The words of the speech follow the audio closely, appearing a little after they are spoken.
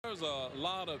there's a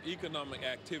lot of economic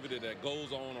activity that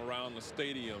goes on around the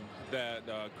stadium that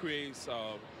creates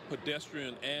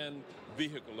pedestrian and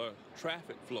vehicular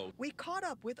traffic flow. We caught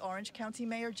up with Orange County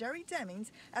Mayor Jerry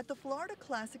Demings at the Florida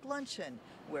Classic Luncheon,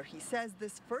 where he says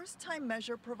this first-time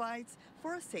measure provides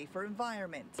for a safer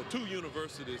environment. The two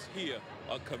universities here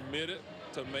are committed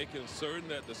to making certain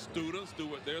that the students do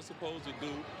what they're supposed to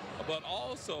do, but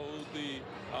also the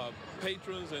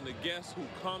patrons and the guests who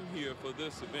come here for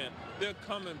this event, they're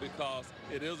coming because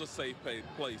it is a safe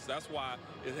place. That's why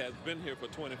it has been here for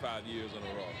 25 years in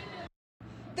a row.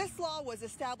 This law was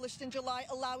established in July,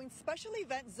 allowing special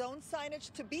event zone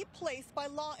signage to be placed by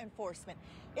law enforcement.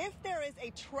 If there is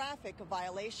a traffic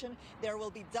violation, there will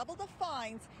be double the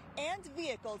fines and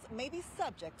vehicles may be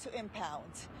subject to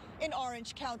impound. In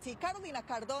Orange County, Carolina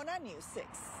Cardona, News 6.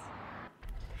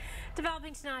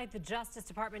 Developing tonight, the Justice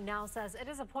Department now says it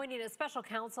is appointing a special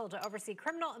counsel to oversee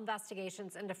criminal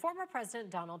investigations into former President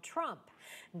Donald Trump.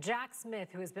 Jack Smith,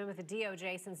 who has been with the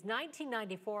DOJ since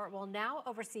 1994, will now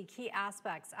oversee key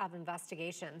aspects of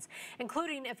investigations,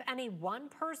 including if any one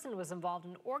person was involved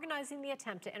in organizing the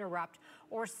attempt to interrupt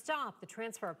or stop the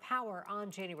transfer of power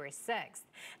on January 6th.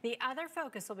 The other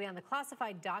focus will be on the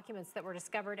classified documents that were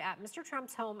discovered at Mr.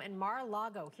 Trump's home in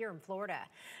Mar-a-Lago here in Florida.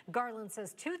 Garland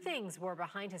says two things were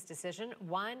behind his decision.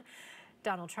 One,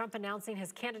 Donald Trump announcing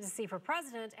his candidacy for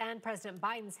president and President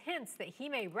Biden's hints that he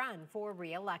may run for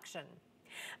re-election.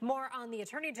 More on the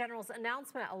Attorney General's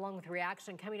announcement along with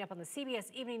reaction coming up on the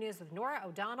CBS Evening News with Nora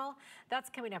O'Donnell.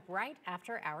 That's coming up right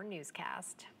after our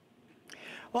newscast.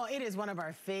 Well, it is one of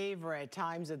our favorite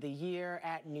times of the year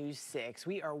at News 6.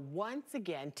 We are once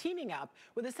again teaming up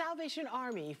with the Salvation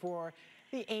Army for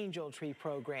the Angel Tree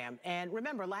program. And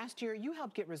remember, last year you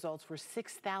helped get results for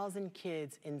 6,000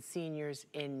 kids and seniors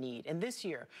in need. And this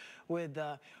year, with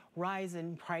the rise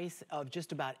in price of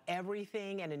just about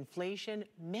everything and inflation,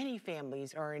 many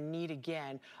families are in need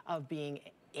again of being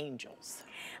angels.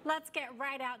 Let's get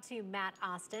right out to Matt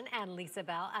Austin and Lisa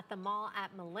Bell at the mall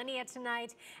at Millennia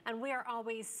tonight. And we are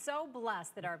always so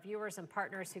blessed that our viewers and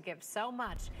partners who give so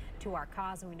much to our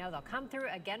cause, and we know they'll come through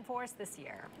again for us this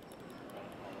year.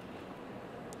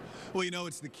 Well, you know,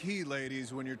 it's the key,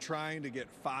 ladies, when you're trying to get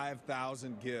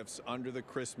 5,000 gifts under the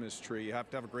Christmas tree. You have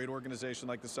to have a great organization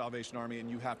like the Salvation Army, and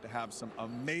you have to have some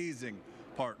amazing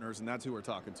partners, and that's who we're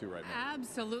talking to right now.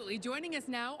 Absolutely. Joining us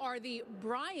now are the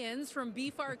Bryans from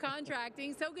BFARR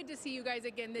Contracting. So good to see you guys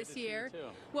again this year. See you too.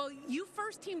 Well, you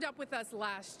first teamed up with us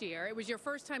last year. It was your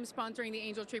first time sponsoring the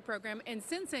Angel Tree program, and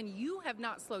since then, you have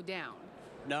not slowed down.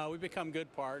 No, we've become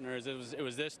good partners. It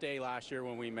was this day last year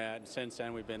when we met. Since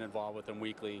then, we've been involved with them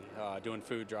weekly, doing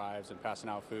food drives and passing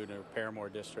out food in the Paramore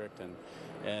district,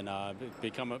 and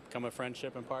become a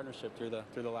friendship and partnership through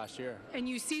the last year. And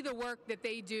you see the work that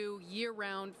they do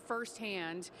year-round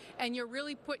firsthand, and you're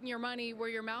really putting your money where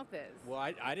your mouth is. Well,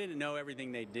 I didn't know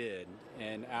everything they did,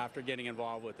 and after getting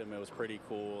involved with them, it was pretty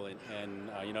cool. And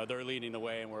you know, they're leading the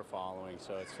way, and we're following.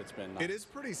 So it's been nice. It is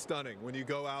pretty stunning when you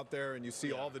go out there and you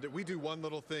see all the. We do one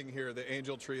little thing here, the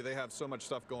Angel Tree. They have so much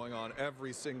stuff going on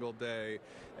every single day.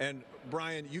 And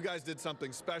Brian, you guys did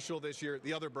something special this year.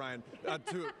 The other Brian,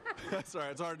 sorry,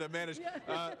 it's hard to manage,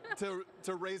 to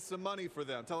raise some money for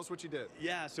them. Tell us what you did.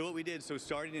 Yeah, so what we did, so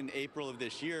starting in April of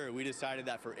this year, we decided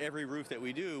that for every roof that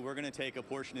we do, we're going to take a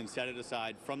portion and set it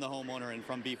aside from the homeowner and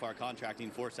from BFARR Contracting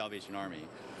for Salvation Army.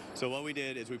 So what we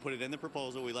did is we put it in the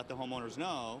proposal, we let the homeowners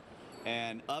know,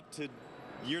 and up to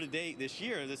year to date this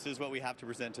year, this is what we have to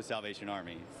present to Salvation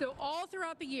Army. So all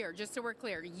throughout the year, just so we're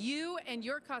clear, you and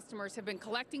your customers have been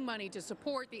collecting money to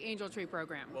support the Angel Tree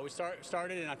program. Well, we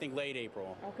started in, I think, late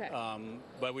April. Okay.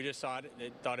 But we just thought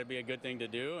it'd be a good thing to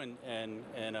do, and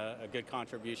a good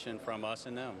contribution from us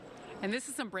and them. And this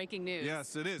is some breaking news.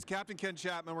 Yes, it is. Captain Ken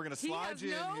Chapman, we're going to slide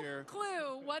you in here. He has no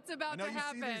clue what's about to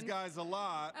happen. I know you see these guys a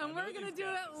lot. And we're going to do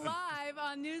it live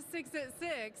on News 6 at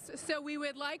 6. So we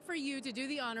would like for you to do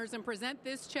the honors and present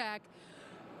this check.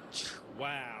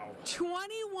 Wow.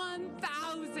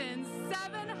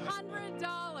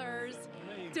 $21,700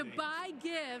 to buy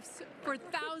gifts for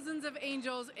thousands of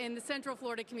angels in the Central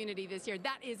Florida community this year.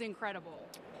 That is incredible.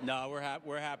 No,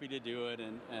 we're happy to do it,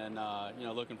 and you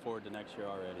know, looking forward to next year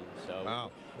already. So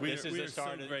wow. This is we the are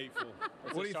start so of, grateful.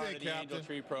 What do you start think, of the Captain? Angel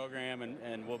Tree program,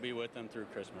 and we'll be with them through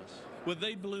Christmas. Well,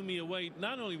 they blew me away,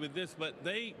 not only with this, but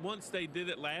once they did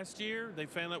it last year, they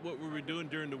found out what we were doing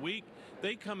during the week.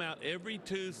 They come out every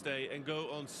Tuesday and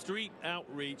go on street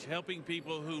outreach, helping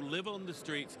people who live on the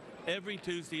streets every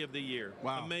Tuesday of the year.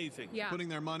 Wow. Amazing. Yeah. Putting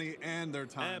their money and their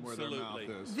time Absolutely. where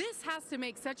their mouth is. This has to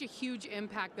make such a huge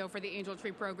impact, though, for the Angel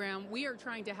Tree program. program. We are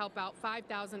trying to help out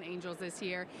 5,000 angels this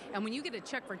year. And when you get a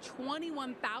check for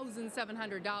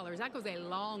 $21,700, that goes a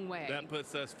long way. That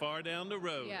puts us far down the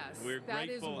road. Yes, we're that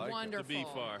grateful is wonderful. to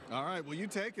BFARR. All right, well, you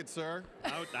take it, sir. I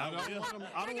don't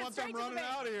want them running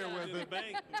out of here with it.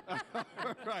 All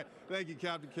right. Thank you,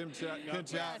 Captain Kim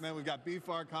Chapman. We've got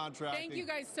BFARR Contracting. Thank you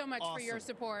guys so much for your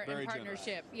support and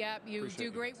partnership. Yep, you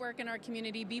do great work in our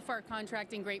community. BFARR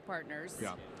Contracting, great partners.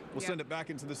 Yeah. We'll send it back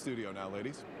into the studio now,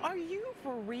 ladies. Are you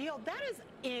for real? That is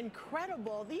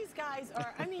incredible. These guys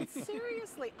are, I mean,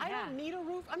 seriously, I don't need a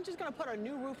roof. I'm just going to put a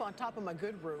new roof on top of my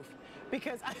good roof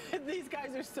because these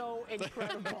guys are so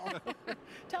incredible.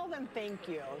 Tell them thank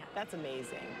you. That's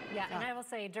amazing. Yeah, and I will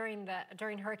say during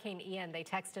Hurricane Ian, they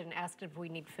texted and asked if we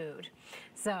need food.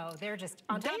 So they're just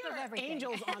on top of everything.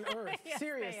 Angels on earth. Yes,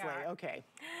 seriously. Okay.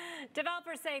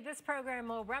 Developers say this program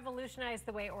will revolutionize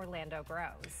the way Orlando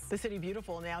grows. The City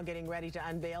Beautiful now getting ready to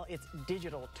unveil its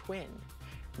digital twin.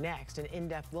 Next, an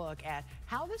in-depth look at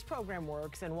how this program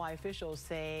works and why officials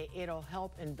say it'll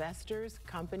help investors,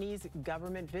 companies,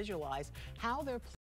 government visualize how they're